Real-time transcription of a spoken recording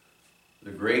The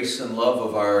grace and love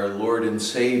of our Lord and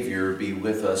Savior be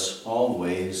with us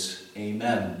always.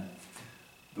 Amen.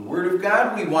 The Word of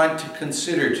God we want to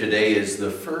consider today is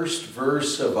the first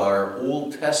verse of our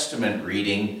Old Testament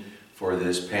reading for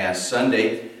this past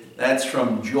Sunday. That's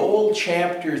from Joel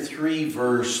chapter 3,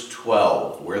 verse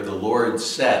 12, where the Lord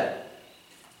said,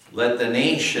 "Let the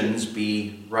nations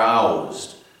be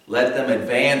roused. Let them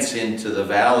advance into the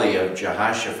valley of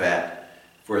Jehoshaphat.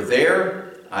 For there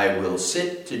I will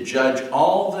sit to judge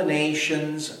all the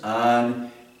nations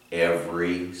on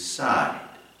every side."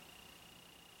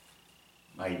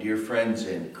 My dear friends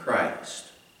in Christ,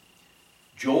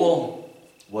 Joel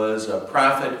was a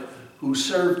prophet who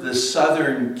served the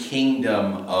southern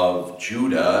kingdom of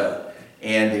Judah,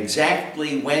 and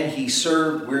exactly when he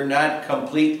served, we're not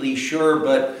completely sure,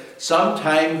 but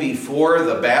sometime before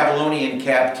the Babylonian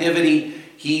captivity,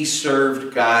 he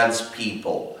served God's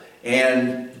people.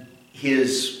 And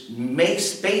his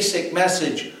basic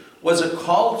message was a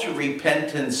call to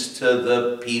repentance to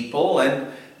the people, and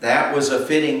that was a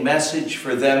fitting message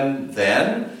for them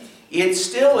then. It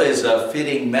still is a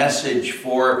fitting message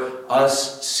for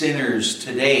us sinners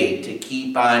today to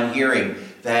keep on hearing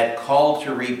that call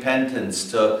to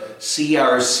repentance, to see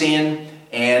our sin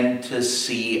and to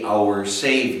see our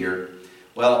Savior.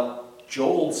 Well,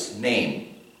 Joel's name,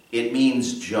 it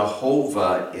means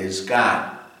Jehovah is God.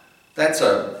 That's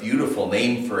a beautiful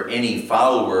name for any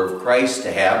follower of Christ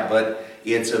to have, but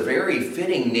it's a very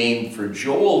fitting name for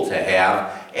Joel to have,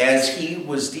 as he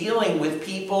was dealing with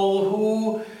people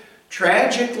who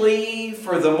tragically,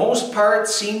 for the most part,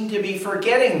 seem to be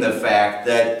forgetting the fact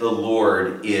that the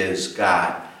Lord is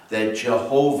God, that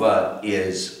Jehovah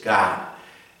is God.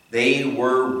 They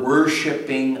were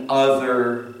worshiping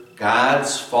other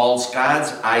gods, false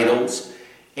gods, idols,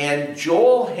 and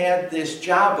Joel had this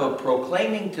job of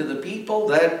proclaiming to the people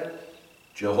that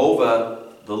Jehovah,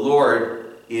 the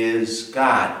Lord, is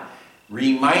God,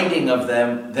 reminding of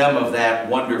them of that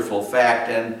wonderful fact.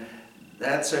 And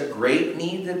that's a great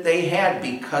need that they had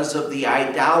because of the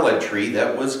idolatry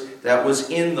that was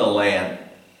in the land.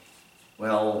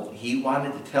 Well, he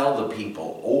wanted to tell the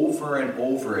people over and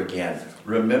over again,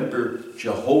 remember,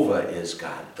 Jehovah is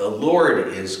God. The Lord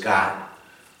is God.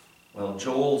 Well,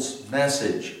 Joel's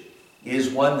message is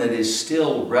one that is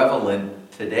still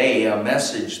relevant today, a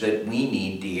message that we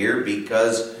need to hear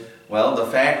because, well, the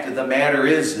fact of the matter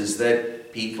is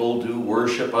that people do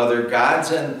worship other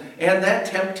gods, and that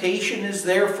temptation is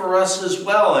there for us as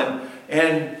well.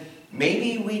 And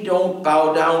maybe we don't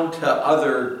bow down to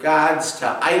other gods,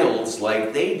 to idols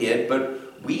like they did, but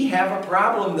we have a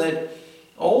problem that,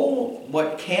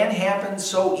 what can happen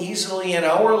so easily in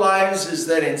our lives is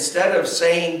that instead of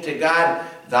saying to God,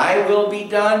 "Thy will be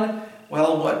done,"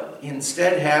 well, what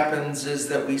instead happens is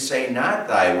that we say, "Not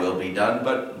thy will be done,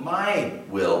 but my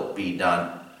will be done."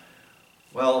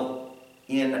 Well,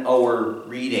 in our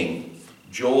reading,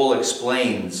 Joel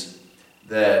explains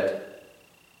that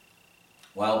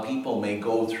while people may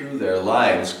go through their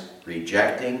lives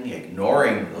rejecting,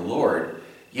 ignoring the Lord,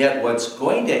 yet what's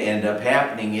going to end up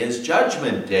happening is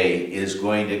Judgment Day is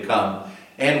going to come.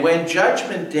 And when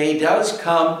Judgment Day does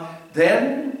come,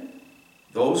 then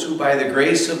those who by the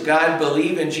grace of God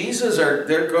believe in Jesus,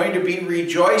 they're going to be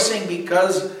rejoicing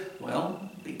because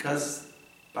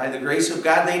by the grace of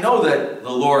God they know that the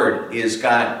Lord is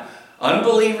God.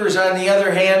 Unbelievers, on the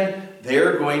other hand,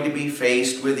 they're going to be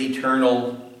faced with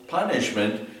eternal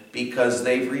punishment because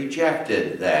they've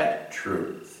rejected that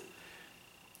truth.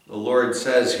 The Lord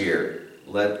says here,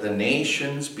 "Let the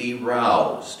nations be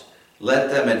roused. Let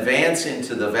them advance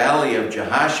into the valley of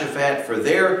Jehoshaphat, for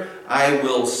there I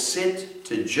will sit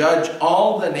to judge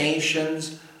all the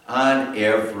nations on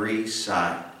every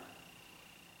side."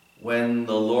 When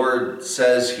the Lord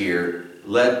says here,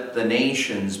 "Let the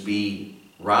nations be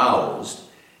roused,"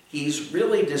 he's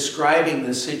really describing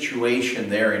the situation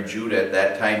there in Judah at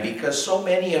that time, because so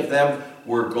many of them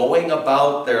were going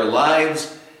about their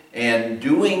lives and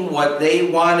doing what they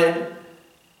wanted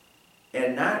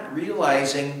and not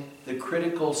realizing the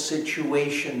critical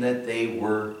situation that they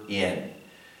were in.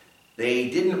 They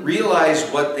didn't realize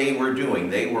what they were doing.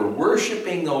 They were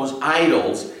worshiping those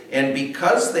idols, and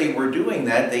because they were doing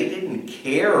that, they didn't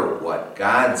care what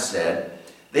God said.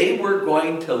 They were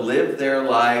going to live their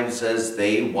lives as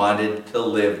they wanted to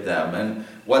live them. And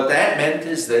what that meant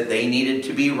is that they needed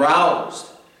to be roused.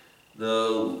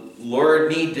 The Lord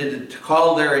needed to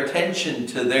call their attention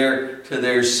to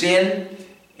their sin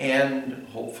and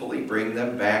hopefully bring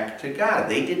them back to God.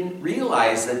 They didn't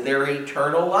realize that their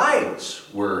eternal lives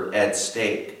were at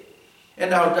stake. And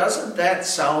now, doesn't that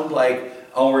sound like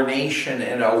our nation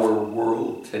and our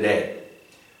world today?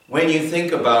 When you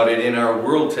think about it in our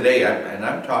world today, and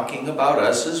I'm talking about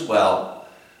us as well,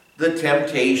 the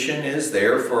temptation is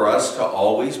there for us to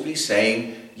always be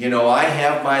saying, I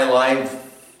have my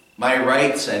life, my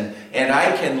rights, and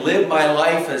I can live my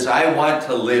life as I want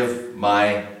to live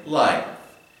my life.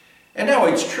 And now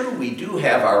it's true, we do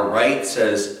have our rights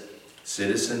as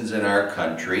citizens in our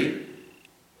country,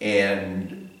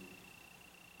 and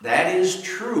that is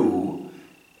true.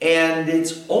 And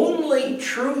it's only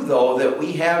true, though, that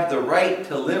we have the right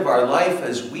to live our life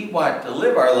as we want to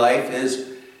live our life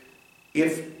is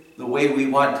if the way we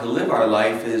want to live our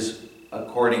life is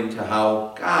according to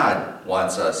how God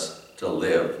wants us to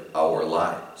live our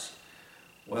lives.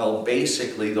 Well,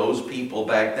 basically, those people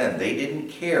back then, they didn't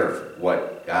care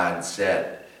what God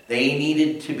said. They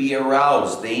needed to be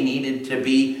aroused. They needed to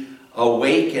be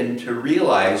awakened to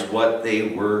realize what they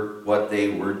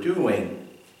were doing.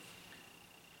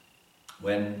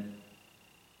 When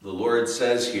the Lord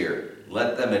says here,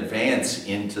 let them advance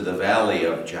into the valley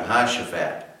of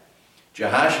Jehoshaphat.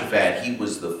 Jehoshaphat, he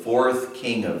was the fourth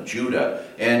king of Judah,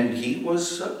 and he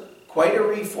was quite a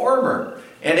reformer.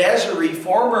 And as a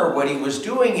reformer, what he was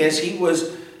doing is he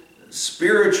was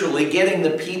spiritually getting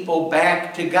the people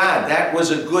back to God. That was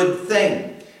a good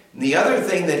thing. And the other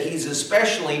thing that he's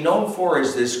especially known for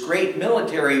is this great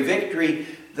military victory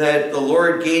that the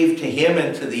Lord gave to him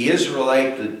and to the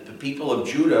the people of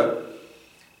Judah,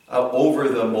 over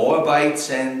the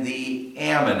Moabites and the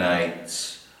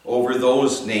Ammonites, over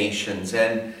those nations.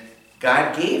 And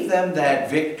God gave them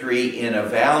that victory in a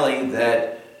valley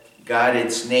that got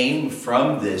its name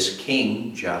from this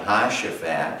king,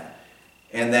 Jehoshaphat.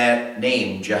 And that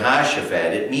name,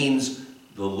 Jehoshaphat, it means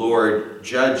the Lord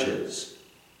judges.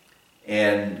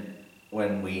 And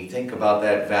when we think about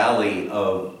that valley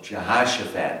of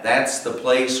Jehoshaphat, that's the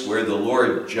place where the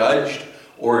Lord judged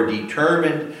or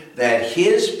determined that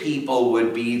his people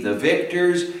would be the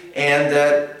victors and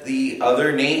that the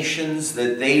other nations,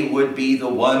 that they would be the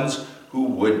ones who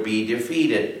would be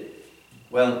defeated.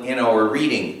 Well, in our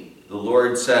reading, the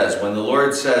Lord says, when the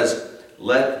Lord says,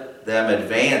 let them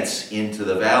advance into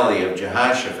the valley of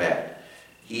Jehoshaphat,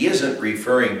 he isn't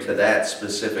referring to that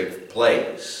specific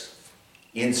place.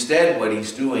 Instead, what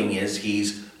he's doing is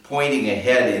he's pointing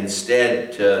ahead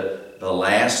instead to the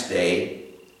last day,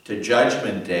 to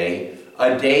Judgment Day,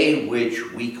 a day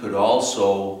which we could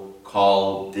also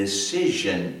call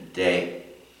Decision Day.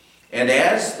 And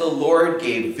as the Lord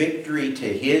gave victory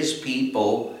to his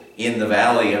people in the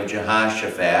valley of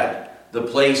Jehoshaphat, the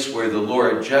place where the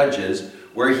Lord judges,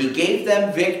 where he gave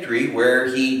them victory,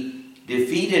 where he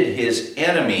defeated his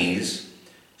enemies,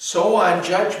 so on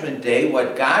Judgment Day,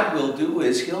 what God will do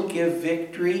is he'll give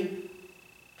victory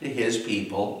to his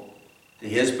people, to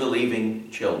his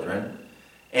believing children,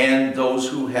 and those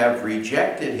who have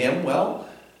rejected him, well,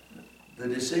 the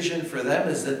decision for them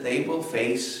is that they will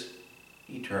face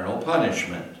eternal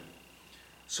punishment.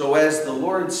 So as the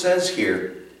Lord says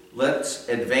here, let's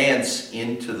advance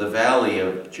into the valley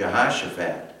of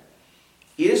Jehoshaphat.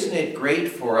 Isn't it great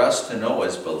for us to know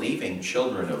as believing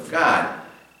children of God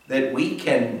that we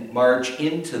can march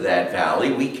into that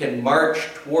valley, we can march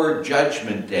toward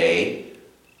Judgment Day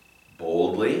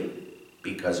boldly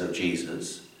because of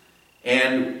Jesus,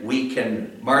 and we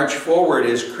can march forward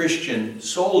as Christian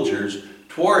soldiers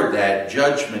toward that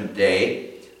Judgment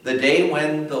Day, the day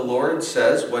when the Lord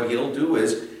says what he'll do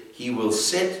is he will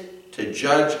sit to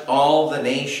judge all the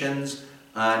nations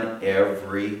on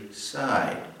every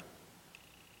side.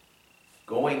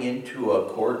 Going into a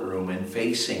courtroom and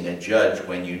facing a judge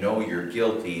when you know you're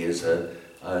guilty is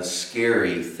a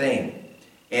scary thing.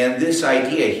 And this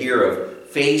idea here of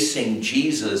facing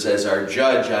Jesus as our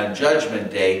judge on Judgment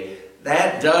Day,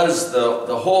 that does,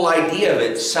 the whole idea of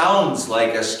it sounds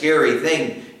like a scary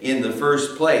thing in the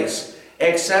first place,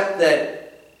 except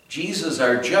that Jesus,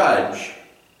 our judge,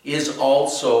 is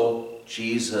also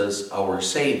Jesus, our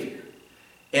Savior.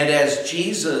 And as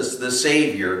Jesus, the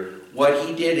Savior, what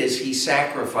he did is he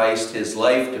sacrificed his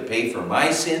life to pay for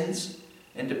my sins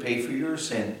and to pay for your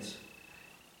sins.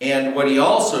 And what he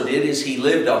also did is he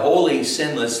lived a holy,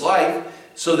 sinless life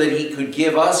so that he could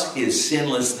give us his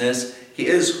sinlessness,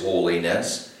 his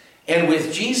holiness. And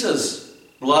with Jesus'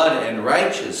 blood and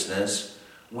righteousness,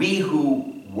 we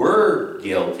who were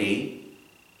guilty,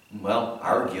 well,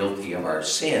 are guilty of our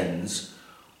sins.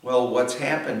 Well, what's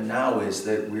happened now is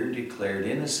that we're declared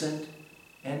innocent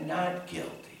and not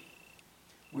guilty.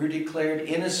 We're declared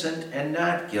innocent and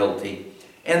not guilty.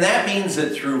 And that means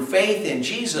that through faith in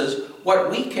Jesus, what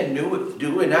we can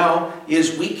do now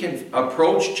is we can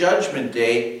approach Judgment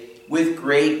Day with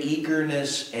great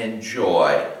eagerness and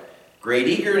joy. Great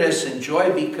eagerness and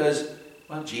joy because,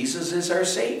 well, Jesus is our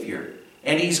Savior.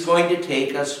 and he's going to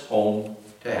take us home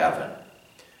to heaven.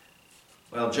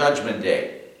 Well, Judgment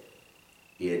Day.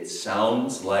 It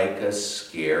sounds like a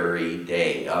scary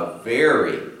day, a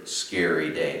very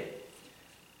scary day,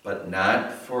 but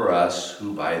not for us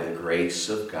who by the grace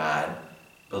of God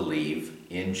believe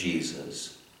in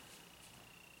Jesus.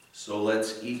 So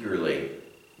let's eagerly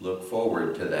look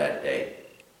forward to that day,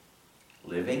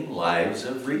 living lives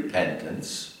of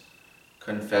repentance,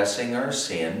 confessing our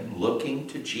sin, looking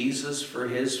to Jesus for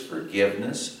his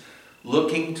forgiveness,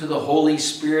 looking to the Holy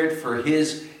Spirit for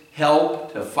his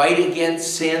help to fight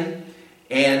against sin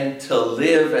and to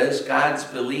live as God's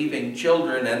believing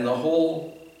children, and the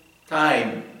whole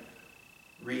time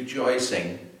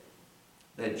rejoicing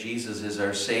that Jesus is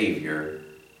our Savior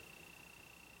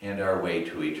and our way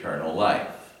to eternal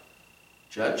life.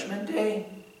 Judgment Day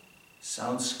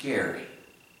sounds scary,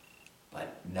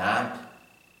 but not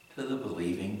to the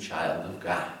believing child of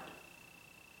God.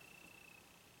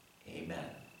 Amen.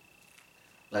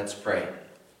 Let's pray.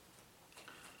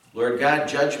 Lord God,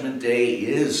 Judgment Day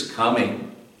is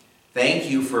coming. Thank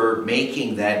you for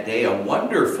making that day a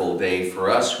wonderful day for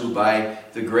us who by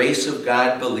the grace of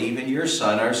God believe in your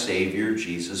Son, our Savior,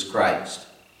 Jesus Christ.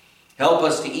 Help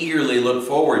us to eagerly look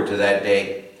forward to that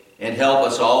day, and help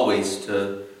us always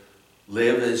to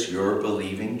live as your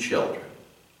believing children.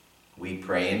 We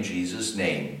pray in Jesus'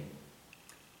 name.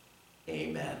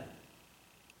 Amen.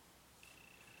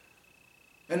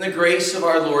 And the grace of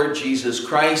our Lord Jesus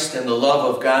Christ and the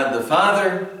love of God the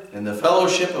Father and the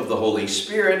fellowship of the Holy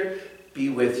Spirit be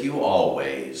with you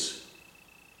always.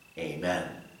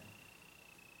 Amen.